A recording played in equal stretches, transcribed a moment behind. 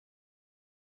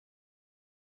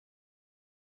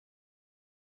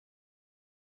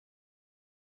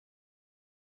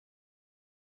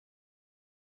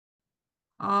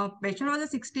Patient was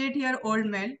a 68-year-old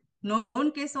male,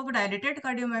 known case of dilated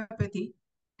cardiomyopathy,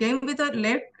 came with a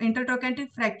left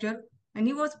intertrochanteric fracture and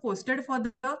he was posted for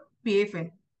the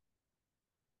PFN.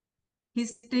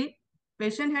 History: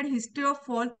 patient had history of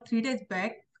fall 3 days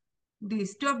back. The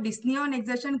history of dyspnea on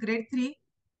exertion grade 3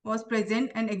 was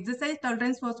present and exercise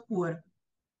tolerance was poor.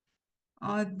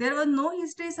 There was no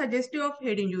history suggestive of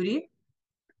head injury.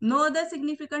 No other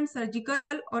significant surgical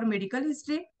or medical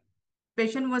history.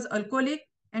 Patient was alcoholic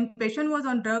and patient was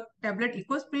on drug tablet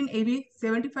Ecosprin AV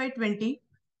 7520,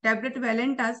 tablet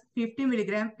Valentas 50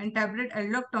 mg and tablet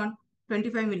Aldocton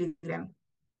 25 mg.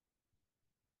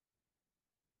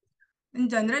 In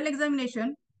general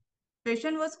examination,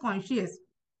 patient was conscious.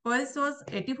 Pulse was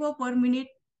 84 per minute,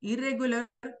 irregular,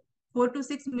 4 to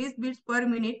 6 missed beats per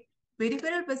minute.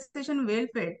 Peripheral pulsation well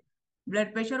fed.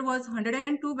 Blood pressure was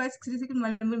 102 by 66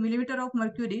 millimeter of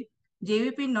mercury.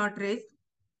 JVP not raised.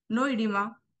 No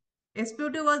edema.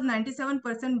 SpO2 was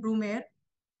 97% room air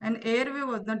and airway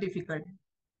was not difficult.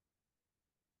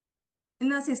 In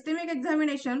the systemic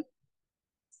examination,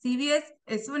 CVS,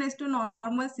 S1, S2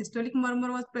 normal, systolic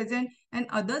murmur was present and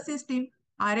other system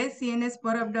RS, CNS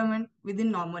per abdomen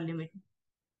within normal limit.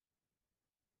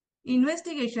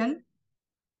 Investigation,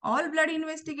 all blood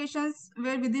investigations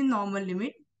were within normal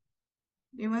limit,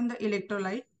 even the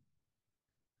electrolyte.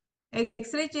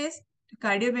 X-ray chest,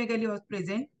 cardiomegaly was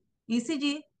present.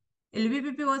 ECG,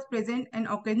 LVBP was present and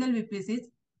occasional VPCs.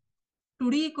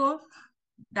 2D echo,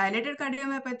 dilated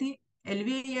cardiomyopathy,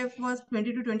 LVEF was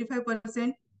 20 to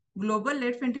 25%. Global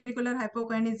left ventricular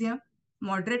hypokinesia,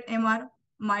 moderate MR,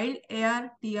 mild AR,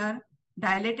 TR,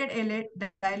 dilated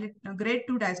LA, grade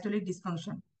 2 diastolic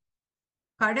dysfunction.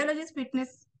 Cardiologist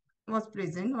fitness was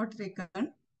present or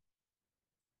taken.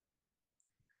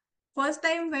 First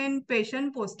time when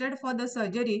patient posted for the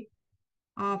surgery,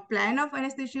 plan of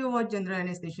anesthesia was general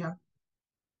anesthesia.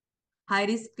 High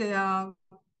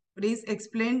risk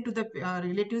explained to the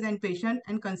relatives and patient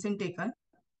and consent taken.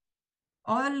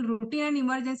 All routine and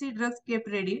emergency drugs kept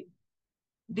ready.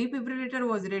 Defibrillator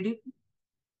was ready.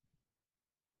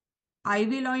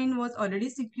 IV line was already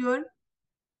secured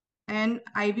and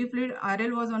IV fluid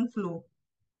RL was on flow.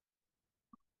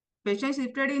 Patient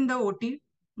shifted in the OT,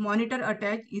 monitor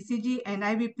attached, ECG,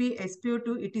 NIBP,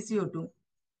 SpO2, ETCO2.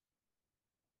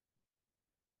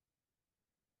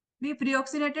 We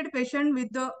pre-oxygenated patient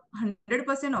with the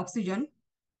 100% oxygen.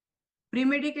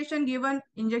 Pre-medication given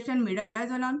injection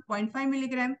midazolam 0.5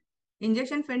 milligram,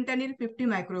 injection fentanyl 50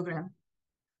 microgram.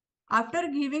 After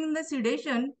giving the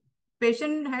sedation,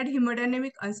 patient had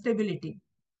hemodynamic instability.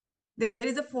 There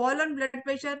is a fall on blood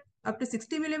pressure up to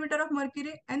 60 millimeter of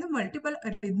mercury and the multiple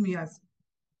arrhythmias.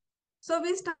 So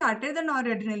we started the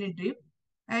noradrenaline drip,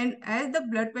 and as the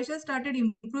blood pressure started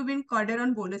improving,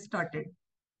 Cordaron bolus started.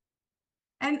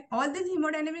 And all this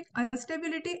hemodynamic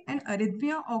instability and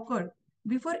arrhythmia occurred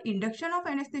before induction of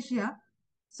anesthesia,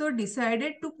 so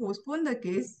decided to postpone the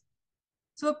case.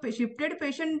 So shifted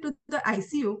patient to the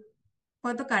ICU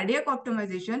for the cardiac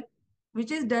optimization,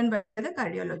 which is done by the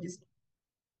cardiologist.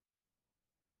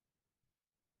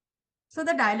 So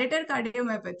the dilated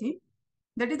cardiomyopathy,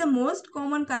 that is the most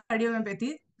common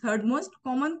cardiomyopathy, third most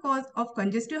common cause of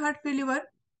congestive heart failure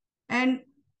and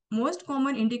most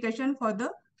common indication for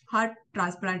the heart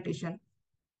transplantation.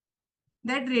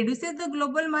 That reduces the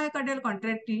global myocardial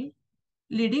contractility,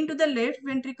 leading to the left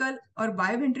ventricle or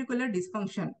biventricular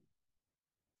dysfunction.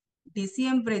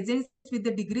 DCM presents with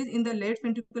the decrease in the left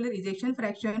ventricular ejection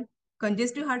fraction,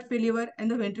 congestive heart failure,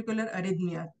 and the ventricular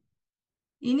arrhythmia.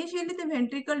 Initially, the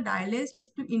ventricle dilates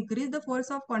to increase the force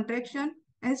of contraction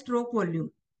and stroke volume.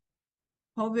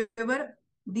 However,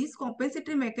 these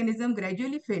compensatory mechanisms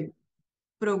gradually fail.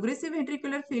 Progressive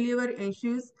ventricular failure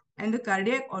ensues and the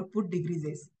cardiac output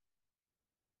decreases.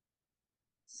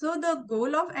 So the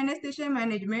goal of anesthesia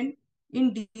management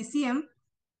in DCM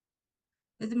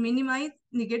is to minimize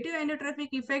negative endotrophic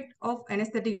effect of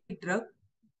anesthetic drug,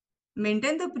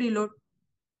 maintain the preload,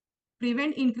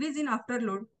 prevent increase in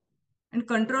afterload, and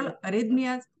control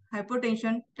arrhythmias,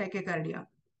 hypotension, tachycardia.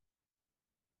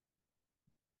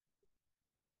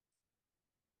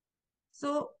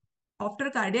 So after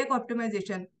cardiac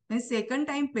optimization, the second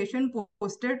time patient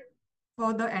posted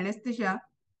for the anesthesia,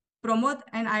 Pramod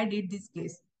and I did this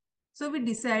case. So we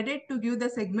decided to give the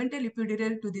segmental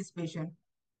epidural to this patient.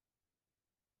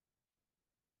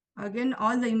 Again,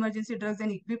 all the emergency drugs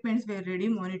and equipments were ready,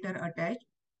 monitor attached.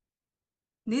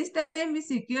 This time we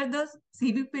secured the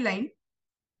CVP line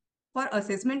for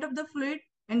assessment of the fluid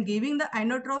and giving the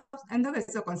inotropes and the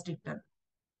vasoconstrictor.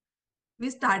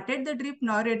 We started the drip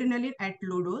noradrenaline at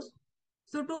low dose.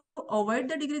 So to avoid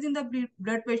the decrease in the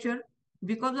blood pressure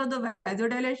because of the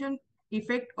vasodilation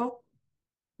effect of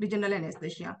regional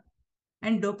anesthesia,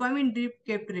 and dopamine drip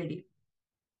kept ready.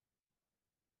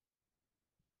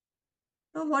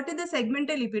 So what is the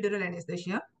segmental epidural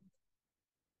anesthesia?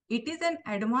 It is an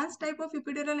advanced type of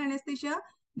epidural anesthesia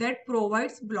that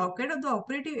provides blockade of the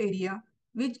operative area,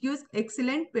 which gives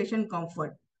excellent patient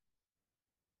comfort.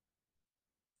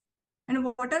 And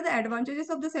what are the advantages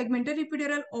of the segmental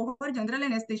epidural over general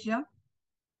anesthesia?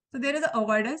 So there is the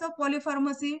avoidance of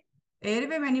polypharmacy,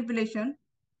 airway manipulation.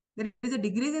 There is a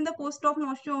decrease in the post-op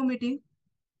nausea vomiting,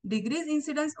 decreased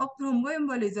incidence of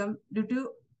thromboembolism due to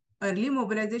early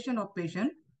mobilization of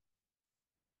patient,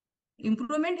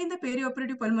 improvement in the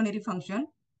perioperative pulmonary function,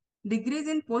 decrease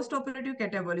in post-operative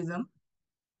catabolism.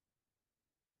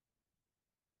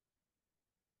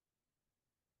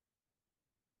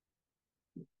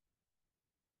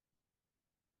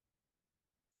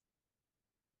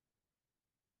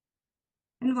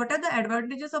 And what are the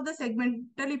advantages of the segmental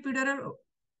epidural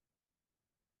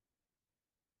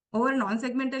over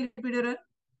non-segmental epidural?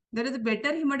 There is a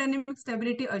better hemodynamic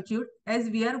stability achieved as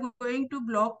we are going to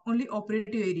block only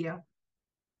operative area.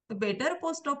 The better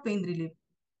post-op pain relief.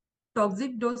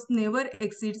 Toxic dose never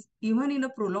exceeds even in a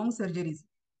prolonged surgeries.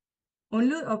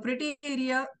 Only operative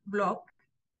area blocked,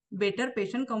 better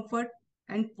patient comfort,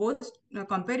 and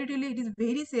comparatively it is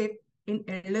very safe in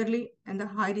elderly and the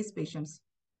high-risk patients.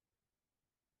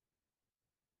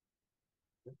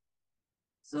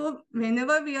 So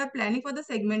whenever we are planning for the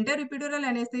segmental epidural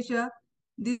anesthesia,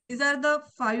 these are the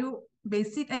 5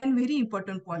 basic and very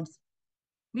important points.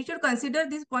 We should consider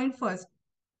this point first.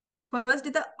 First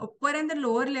is the upper and the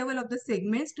lower level of the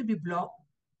segments to be blocked.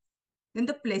 Then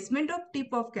the placement of tip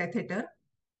of catheter,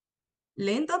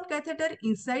 length of catheter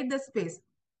inside the space.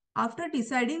 After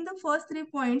deciding the first 3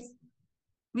 points,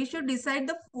 we should decide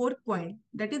the 4th point,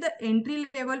 that is the entry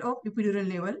level of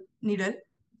epidural needle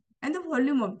and the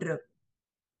volume of drug.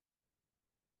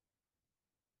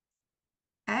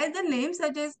 As the name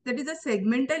suggests, that is a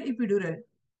segmental epidural.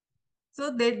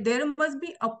 So there must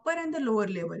be upper and the lower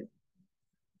level.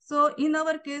 So in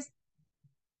our case,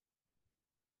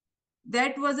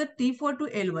 that was a T4 to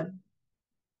L1.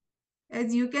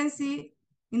 As you can see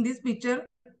in this picture,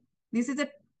 this is the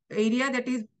area that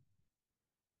is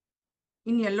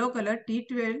in yellow color,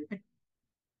 T12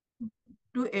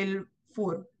 to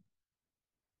L4.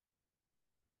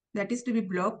 That is to be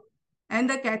blocked. And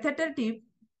the catheter tip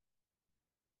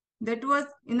that was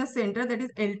in a center, that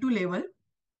is L2 level.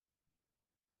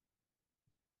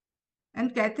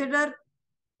 And catheter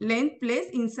length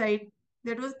placed inside,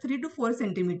 that was 3 to 4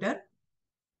 centimeter.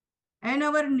 And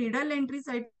our needle entry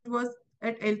site was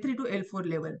at L3 to L4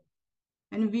 level.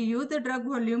 And we use the drug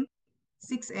volume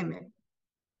 6 ml.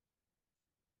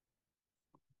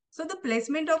 So the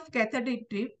placement of catheter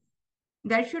tip,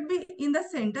 that should be in the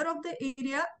center of the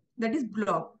area that is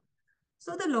blocked.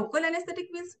 So the local anesthetic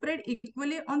will spread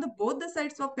equally on both the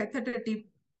sides of catheter tip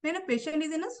when a patient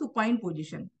is in a supine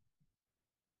position.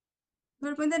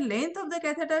 But when the length of the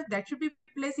catheter that should be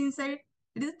placed inside,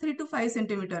 it is 3 to 5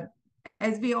 centimeter.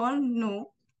 As we all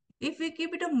know, if we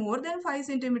keep it a more than 5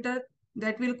 centimeter,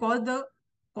 that will cause the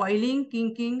coiling,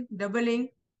 kinking, doubling,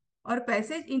 or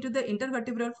passage into the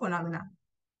intervertebral phenomena.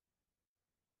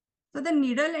 So the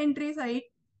needle entry site,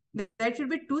 that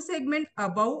should be 2 segments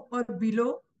above or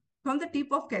below from the tip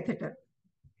of catheter.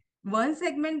 One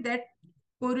segment that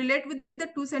correlate with the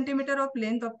 2 centimeter of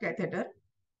length of catheter.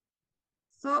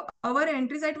 So our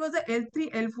entry site was the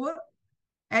L3, L4.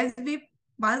 As we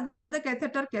pass the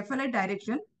catheter cephalite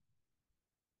direction,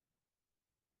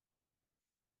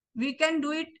 we can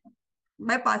do it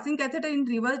by passing catheter in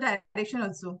reverse direction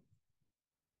also.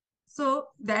 So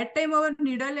that time our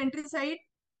needle entry site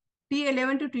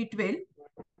T11 to T12,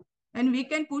 and we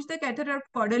can push the catheter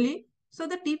caudally, so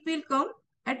the tip will come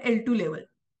at L2 level.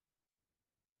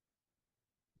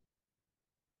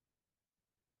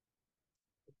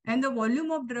 And the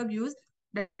volume of drug used,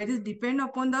 that is depend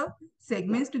upon the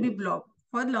segments to be blocked.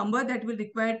 For lumbar, that will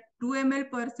require 2 ml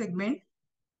per segment,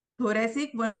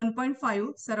 thoracic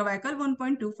 1.5, cervical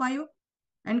 1.25,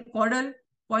 and caudal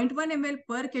 0.1 ml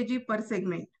per kg per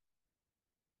segment.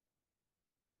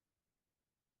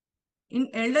 In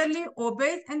elderly,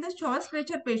 obese, and the short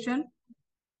stretcher patient,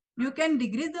 you can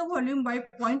decrease the volume by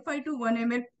 0.5 to 1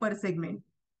 ml per segment.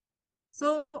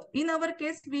 So in our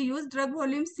case, we use drug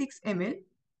volume 6 ml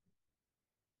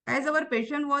as our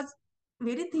patient was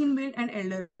very thin build and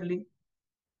elderly.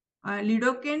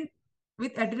 Lidocaine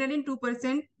with adrenaline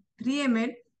 2%, 3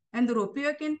 ml, and the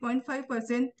ropivacaine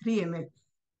 0.5%, 3 ml.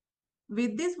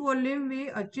 With this volume, we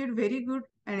achieved very good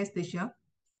anesthesia.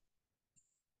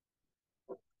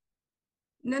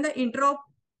 Then the INTRAOP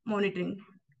monitoring.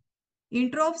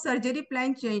 INTRAOP surgery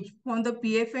plan changed from the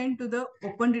PFN to the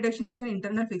open reduction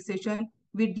internal fixation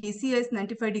with DCS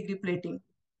 95-degree plating.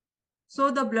 So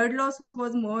the blood loss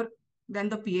was more than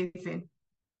the PFN.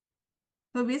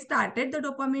 So we started the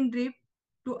dopamine drip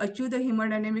to achieve the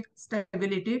hemodynamic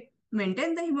stability,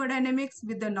 maintain the hemodynamics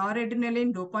with the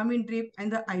noradrenaline, dopamine drip,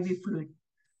 and the IV fluid.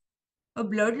 A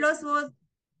blood loss was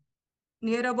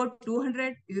near about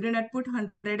 200, urine output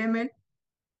 100 ml.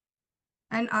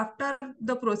 And after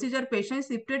the procedure, patient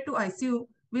shifted to ICU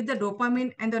with the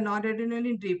dopamine and the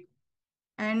noradrenaline drip.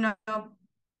 And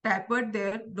tapered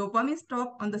their dopamine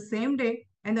stopped on the same day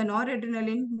and the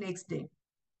noradrenaline next day.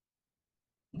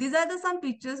 These are some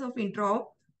pictures of INTRAOP.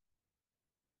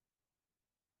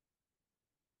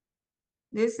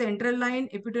 This central line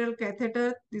epidural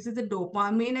catheter. This is the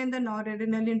dopamine and the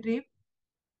noradrenaline drip.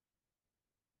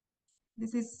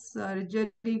 This is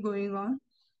surgery going on.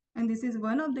 And this is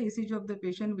one of the ECG of the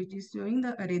patient which is showing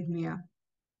the arrhythmia.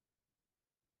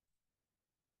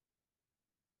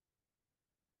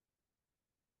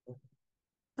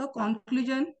 The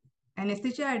conclusion,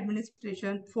 anesthesia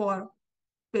administration for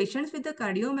patients with the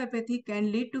cardiomyopathy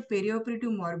can lead to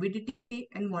perioperative morbidity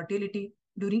and mortality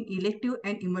during elective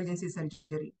and emergency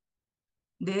surgery.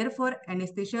 Therefore,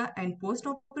 anesthesia and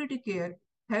post-operative care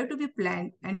have to be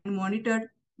planned and monitored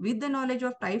with the knowledge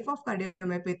of type of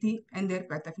cardiomyopathy and their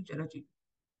pathophysiology.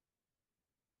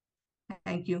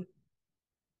 Thank you.